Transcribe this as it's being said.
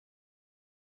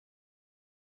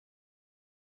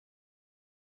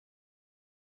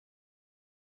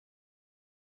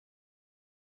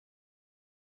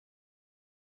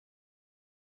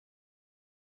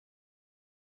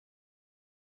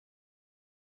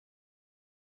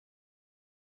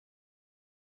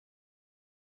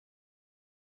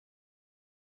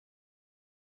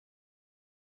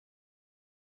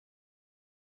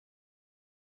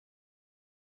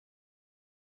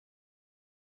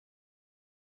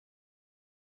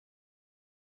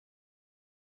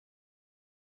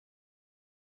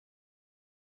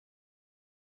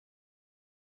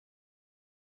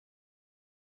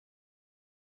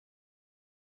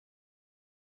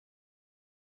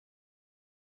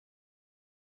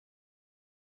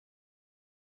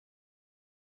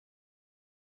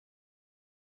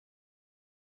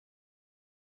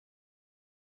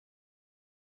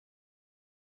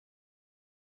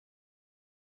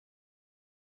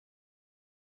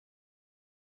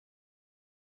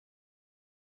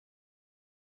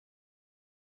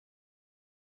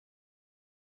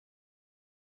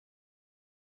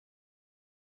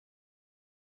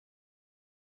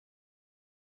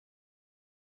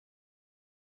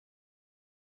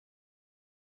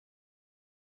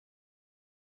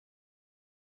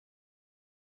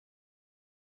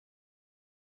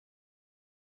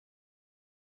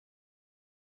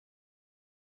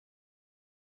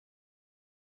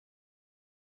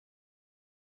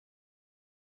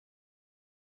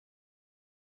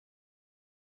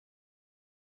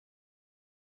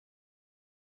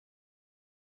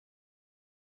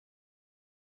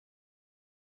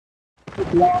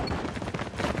Time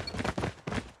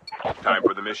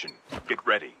for the mission. Get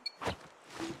ready.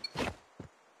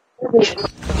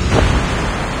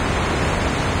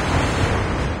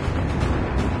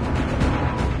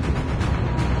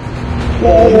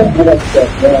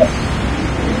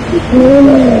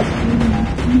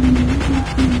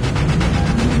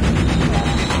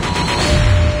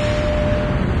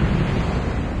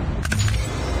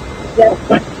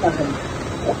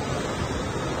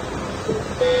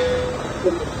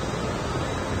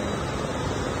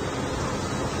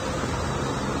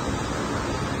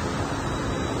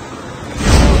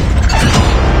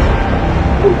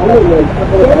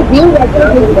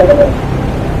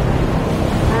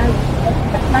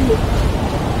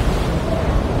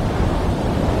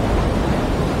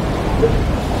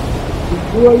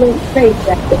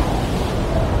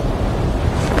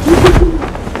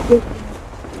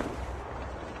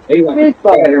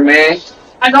 Spider-Man.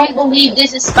 I don't believe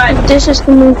this is Spider-Man. This is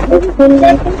the movie.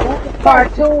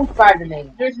 Cartoon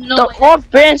Spider-Man. There's no The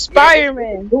off-brand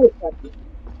Spider-Man.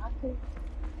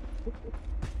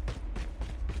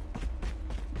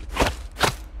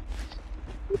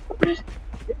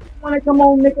 Want to come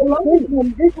on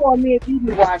Nickelodeon? This one me and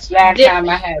Phoebe watched last time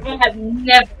I had. I have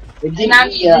never, and I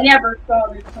never saw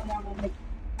this come on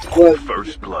Nickelodeon.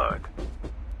 First blood.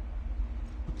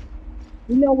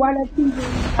 You know why that TV?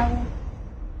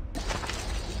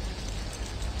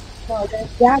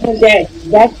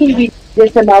 That TV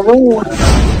just in my room.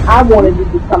 I wanted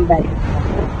it to come back.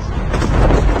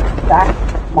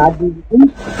 My DVD.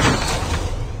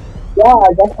 Yeah,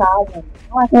 that's how I want it.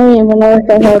 I don't even know if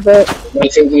I have that. They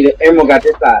took me to Emerald got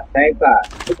this side, same side.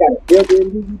 It got a built-in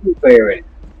DVD player in it.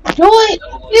 Do it.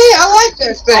 Yeah, I like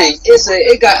that thing.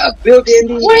 It got a built-in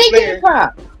DVD Where you get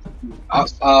player. it from?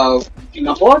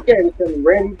 My boy gave it to me.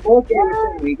 Randy's boy gave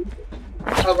it to me.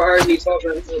 I've heard me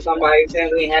talking to somebody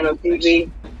saying we had no TV.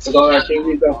 So go to our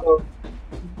TV before.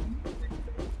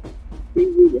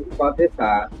 TV is about this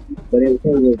side, but it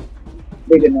was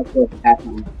big enough for us to have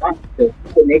on the front. So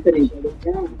they couldn't even get it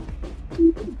down.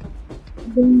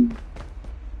 Then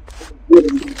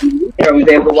I was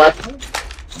able to watch it.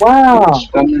 Wow.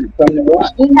 From the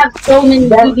watch. We have so many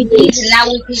DVDs, and now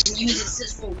we can use it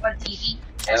just for one TV.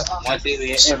 One TV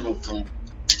and Emerald phone.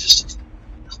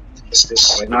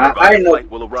 The I didn't know flight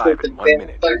will arrive in 1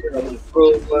 minute.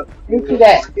 You see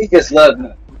that? He just loved me.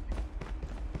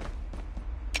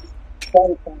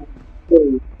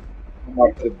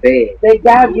 Off the bed. They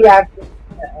got you out the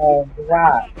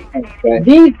garage. Okay.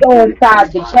 These go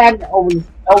inside the cabinet over the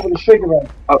refrigerator.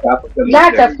 Okay, I put them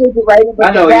Not in the there. refrigerator, I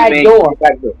but know the what you back mean. door.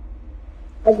 Back door.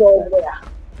 I go over there.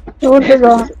 What's it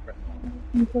on?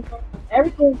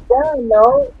 Everything's done,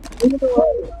 though.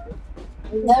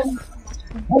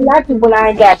 I like it when I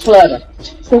ain't got clutter.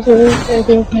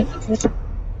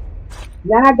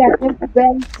 Now I got empty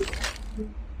belly.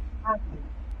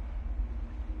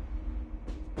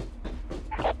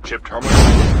 Chip terminal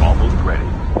is almost ready.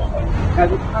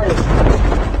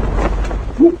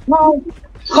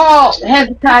 Call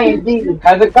Hezekiah and Didi.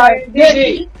 Hezekiah and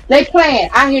Didi. They playing.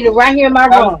 I hear it right here in my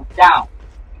room. Down.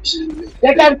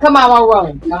 They gotta come out my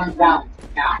room. Down.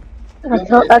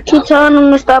 I keep telling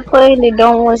them to stop playing. They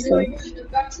don't listen.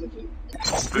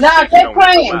 No, they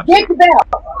praying. Get the bell.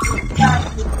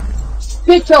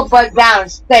 Sit your butt down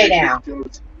and stay down.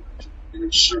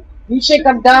 You think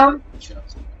I'm dumb?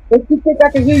 If you think I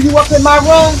can hear you up in my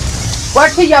room,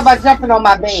 wait till y'all about jumping on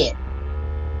my bed.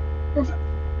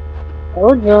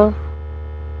 Oh, Joe.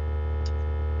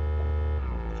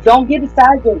 Don't get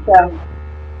beside yourself.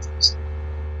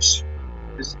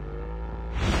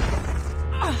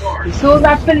 As soon as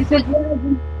I finish this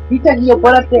interview, you taking your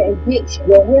butt up there and get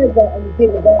your hair done and you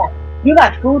get it back. You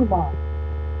got school tomorrow.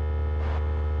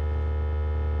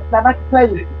 It's not like to play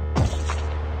with you.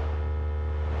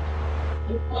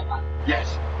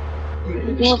 Yes.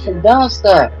 You're doing some dumb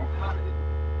stuff.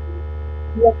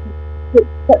 You have to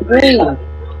cut green.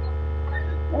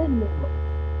 Wait a minute.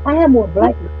 I have more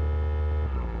blankets.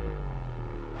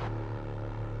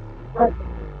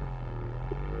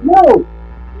 No.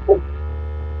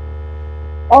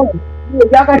 Oh, yeah,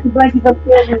 y'all got your blankets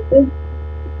upstairs and things?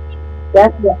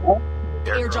 That's the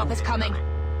Airdrop is coming.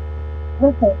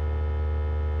 okay.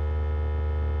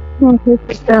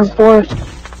 Down force.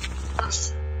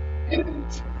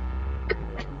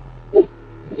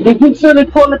 Did you fill the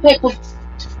toilet paper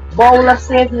bowl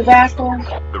upstairs in the bathroom?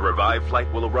 The revived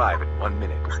flight will arrive in 1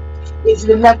 minute. Is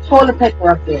there enough toilet paper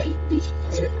up there?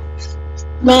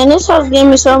 Man, this house gave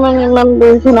me so many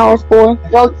memories when I was 4.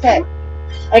 Go check.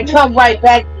 And come right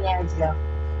back, D'Angelo.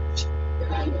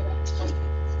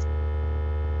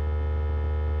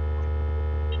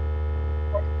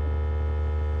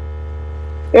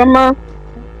 Grandma,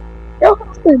 your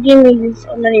house is giving me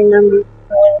so many memories.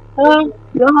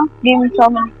 Your house gave me so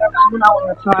many memories when I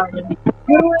was a child.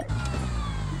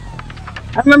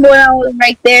 I remember when I was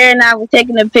right there and I was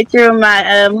taking a picture of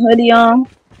my hoodie on.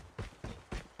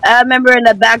 I remember in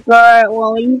the backyard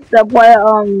when we used to play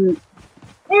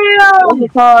what's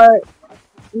it called?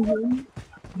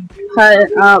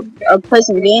 Play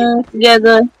some games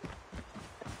together.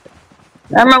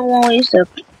 I remember when we used to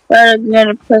play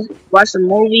together, watch some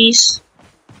movies.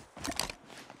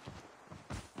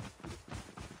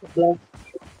 I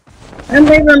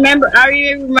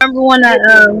remember when I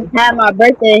had my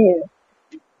birthday here.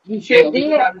 You sure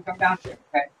did. I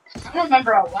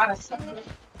remember a lot of stuff.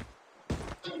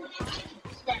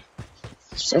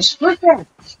 What's that?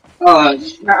 Now I'm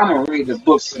gonna read the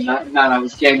books and not I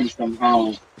was getting some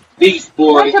Beast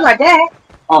Boy. Don't tell my dad.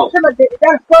 Oh, Tell my dad. Is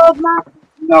that a 12 mile?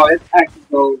 no, it's actually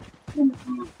goes.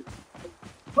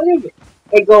 What is it?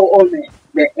 It go on the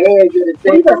edge of the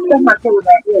thing. You gonna stuff my pillow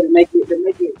back here to make it.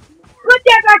 Put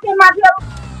that back in my pillow.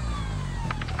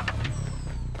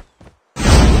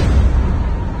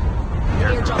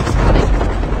 Airdrop is coming.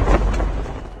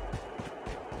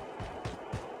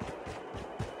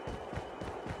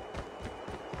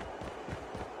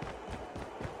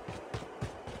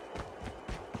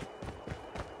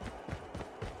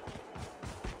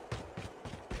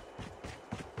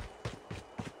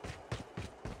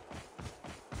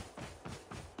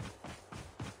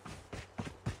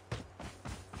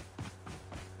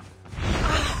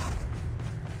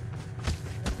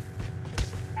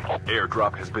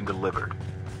 Airdrop has been delivered.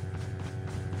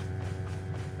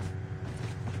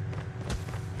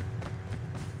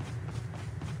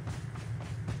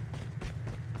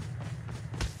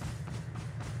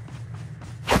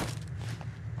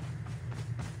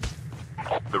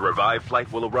 The revived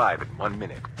flight will arrive in 1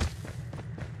 minute.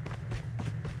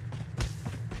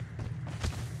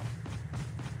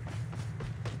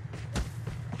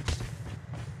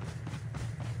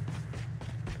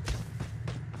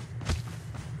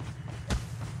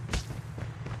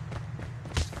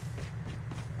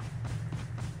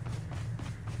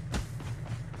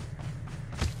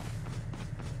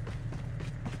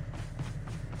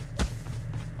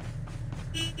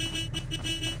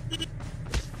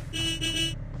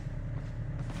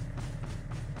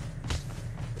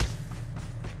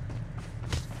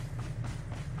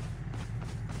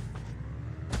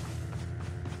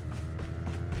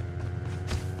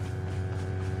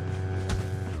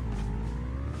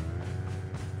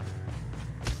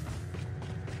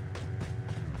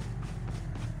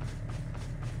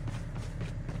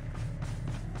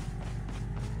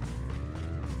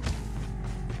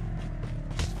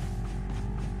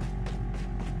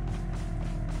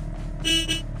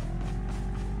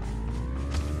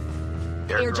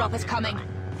 Airdrop is coming.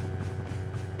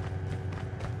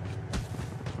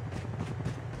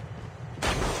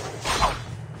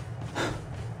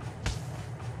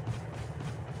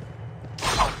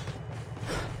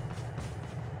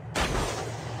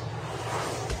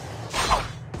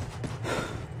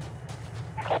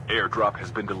 Airdrop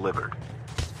has been delivered.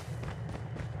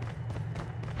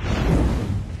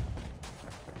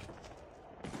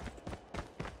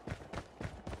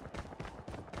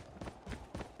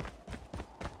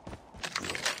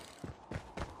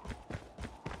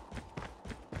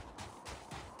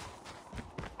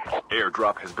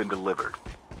 Airdrop has been delivered.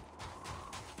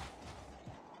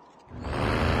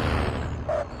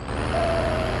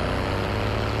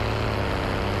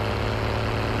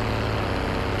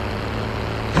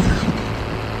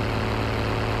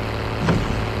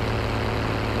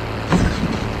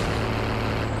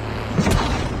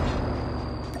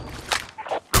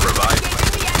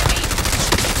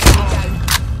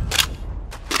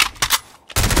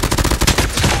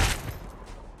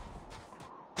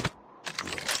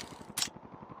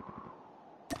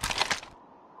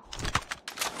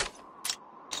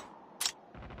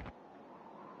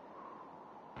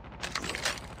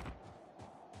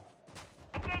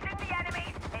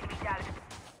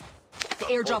 The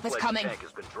airdrop is coming. Tank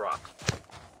has been dropped.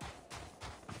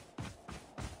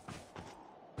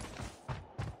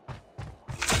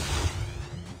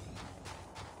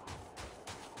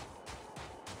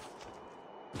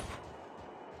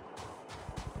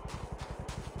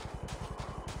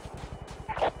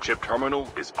 Chip terminal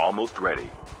is almost ready.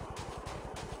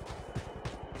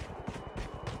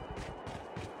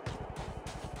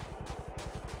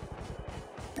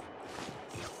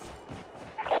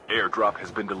 Airdrop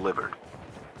has been delivered.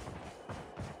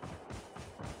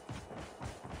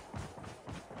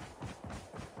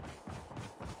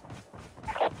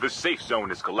 The safe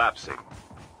zone is collapsing.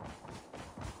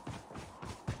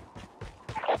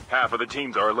 Half of the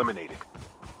teams are eliminated.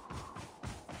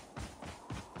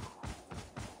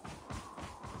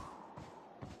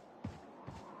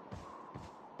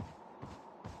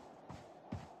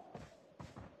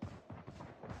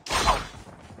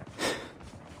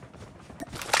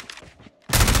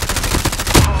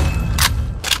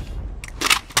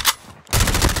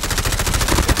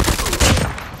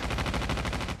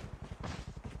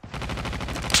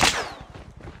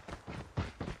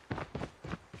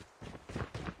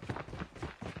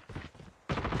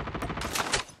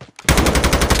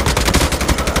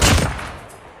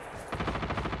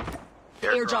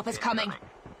 Airdrop is coming.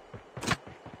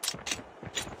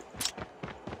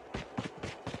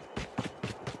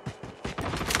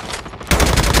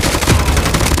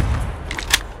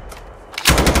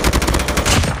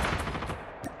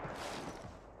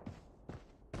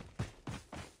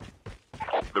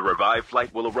 The revived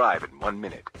flight will arrive in 1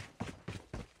 minute.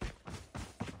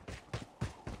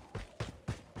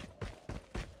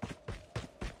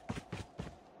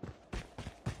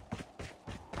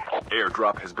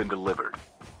 Airdrop has been delivered.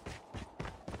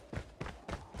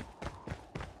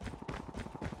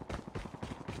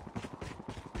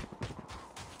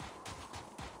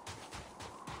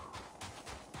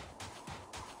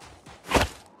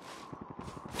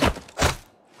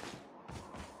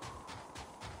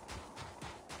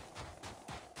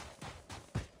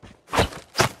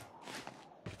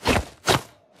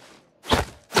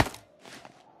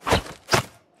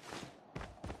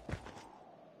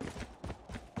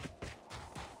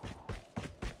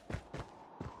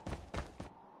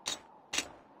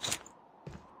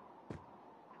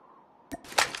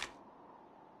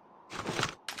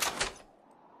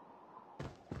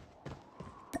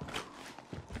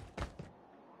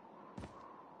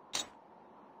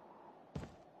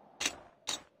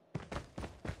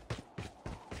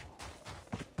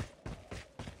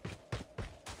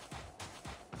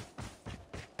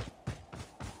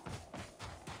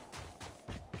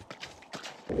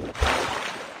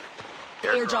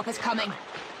 Airdrop is coming.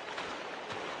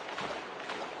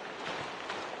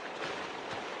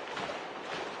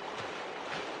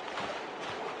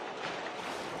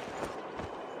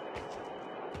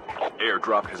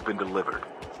 Airdrop has been delivered.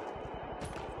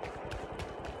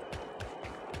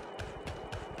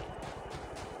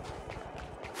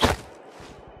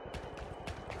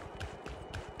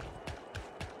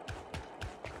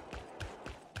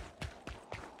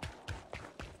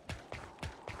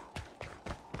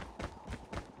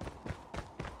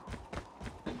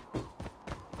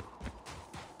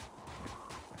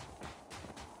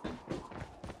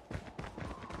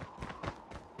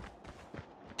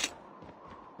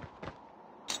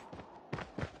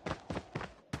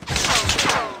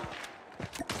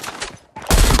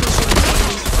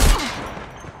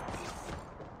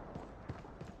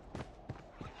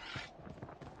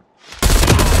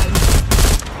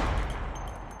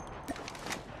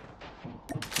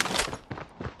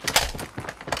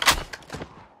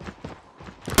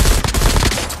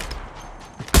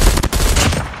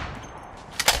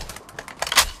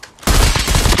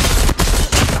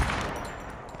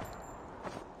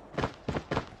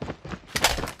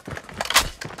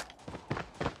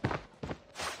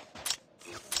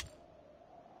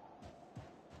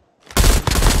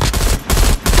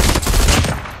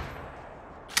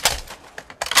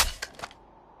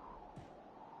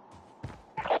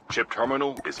 Chip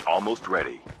terminal is almost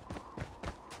ready.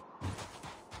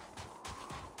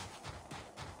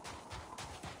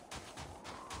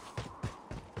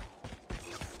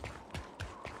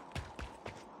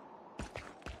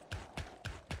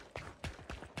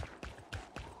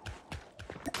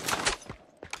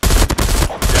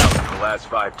 Down to the last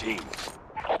 5 teams.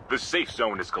 The safe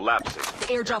zone is collapsing.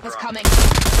 Airdrop is coming.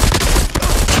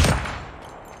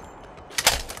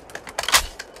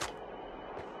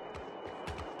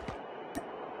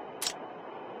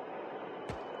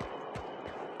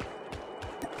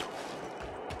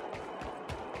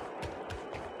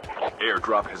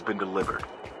 Airdrop has been delivered.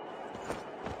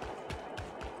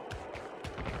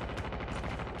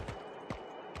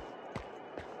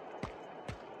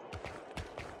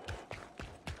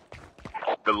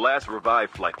 The last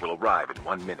revived flight will arrive in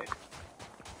 1 minute.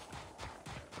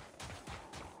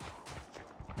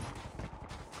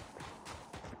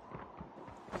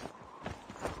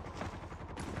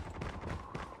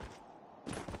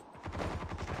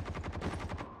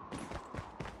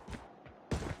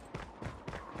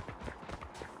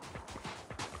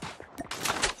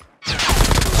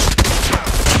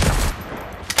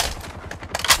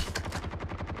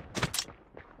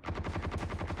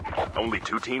 Only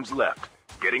 2 teams left,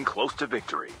 getting close to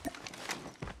victory.